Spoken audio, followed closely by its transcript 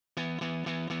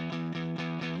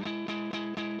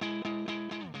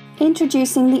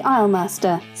Introducing the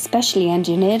Aisle-Master, specially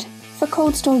engineered for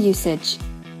cold store usage.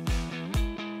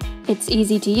 It's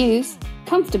easy to use,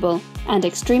 comfortable, and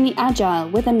extremely agile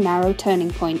with a narrow turning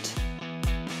point.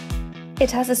 It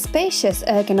has a spacious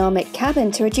ergonomic cabin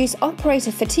to reduce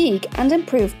operator fatigue and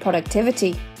improve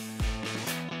productivity.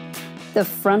 The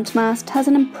front mast has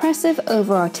an impressive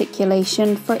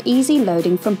over-articulation for easy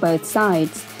loading from both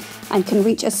sides and can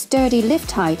reach a sturdy lift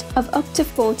height of up to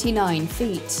 49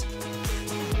 feet.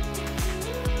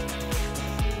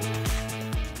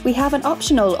 We have an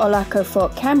optional Olaco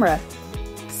fork camera,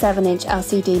 7-inch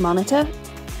LCD monitor,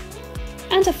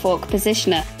 and a fork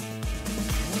positioner.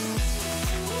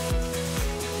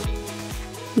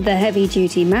 The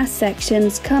heavy-duty mast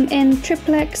sections come in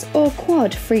triplex or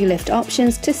quad free lift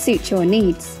options to suit your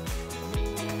needs.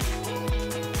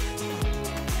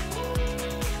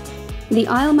 The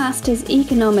Aisle-Master's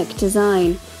economic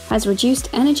design has reduced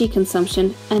energy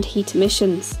consumption and heat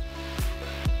emissions.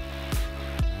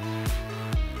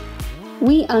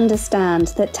 We understand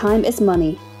that time is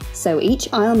money, so each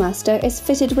Aisle-Master is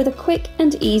fitted with a quick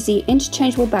and easy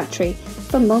interchangeable battery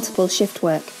for multiple shift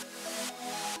work.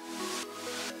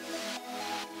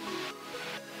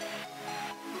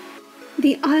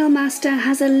 The Aisle-Master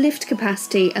has a lift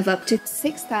capacity of up to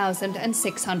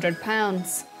 6,600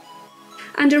 pounds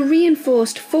and a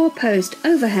reinforced 4-post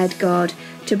overhead guard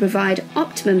to provide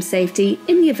optimum safety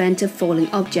in the event of falling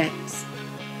objects.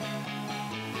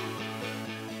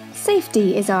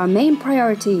 Safety is our main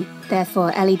priority,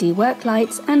 therefore LED work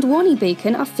lights and warning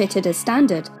beacon are fitted as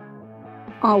standard.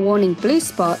 Our warning blue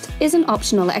spot is an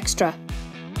optional extra.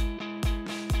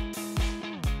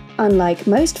 Unlike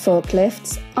most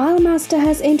forklifts, Aisle-Master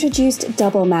has introduced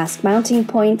double mast mounting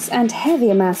points and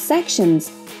heavier mast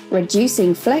sections,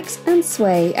 reducing flex and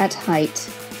sway at height.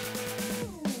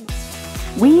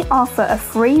 We offer a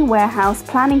free warehouse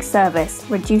planning service,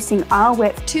 reducing aisle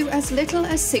width to as little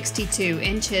as 62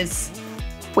 inches,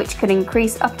 which can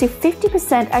increase up to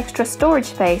 50% extra storage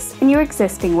space in your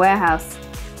existing warehouse.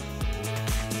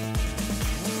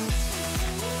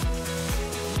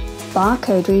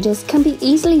 Barcode readers can be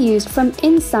easily used from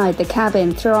inside the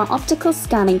cabin through our optical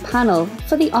scanning panel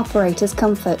for the operator's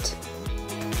comfort.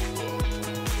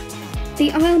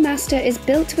 The Aisle-Master is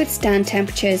built to withstand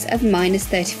temperatures of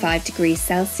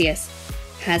 -35°C,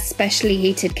 has specially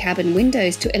heated cabin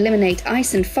windows to eliminate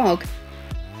ice and fog,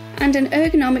 and an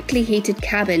ergonomically heated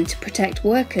cabin to protect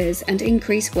workers and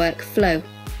increase work flow.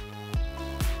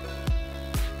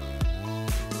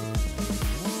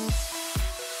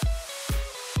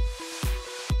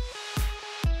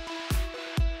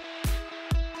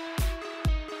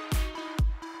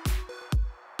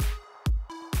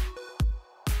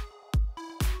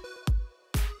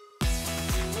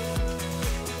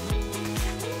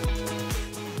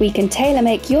 We can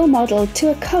tailor-make your model to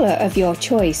a colour of your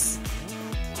choice.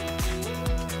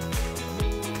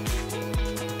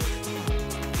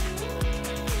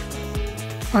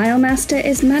 Aisle-Master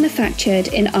is manufactured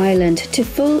in Ireland to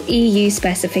full EU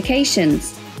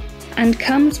specifications and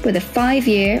comes with a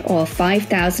 5-year or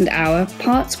 5,000 hour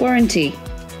parts warranty.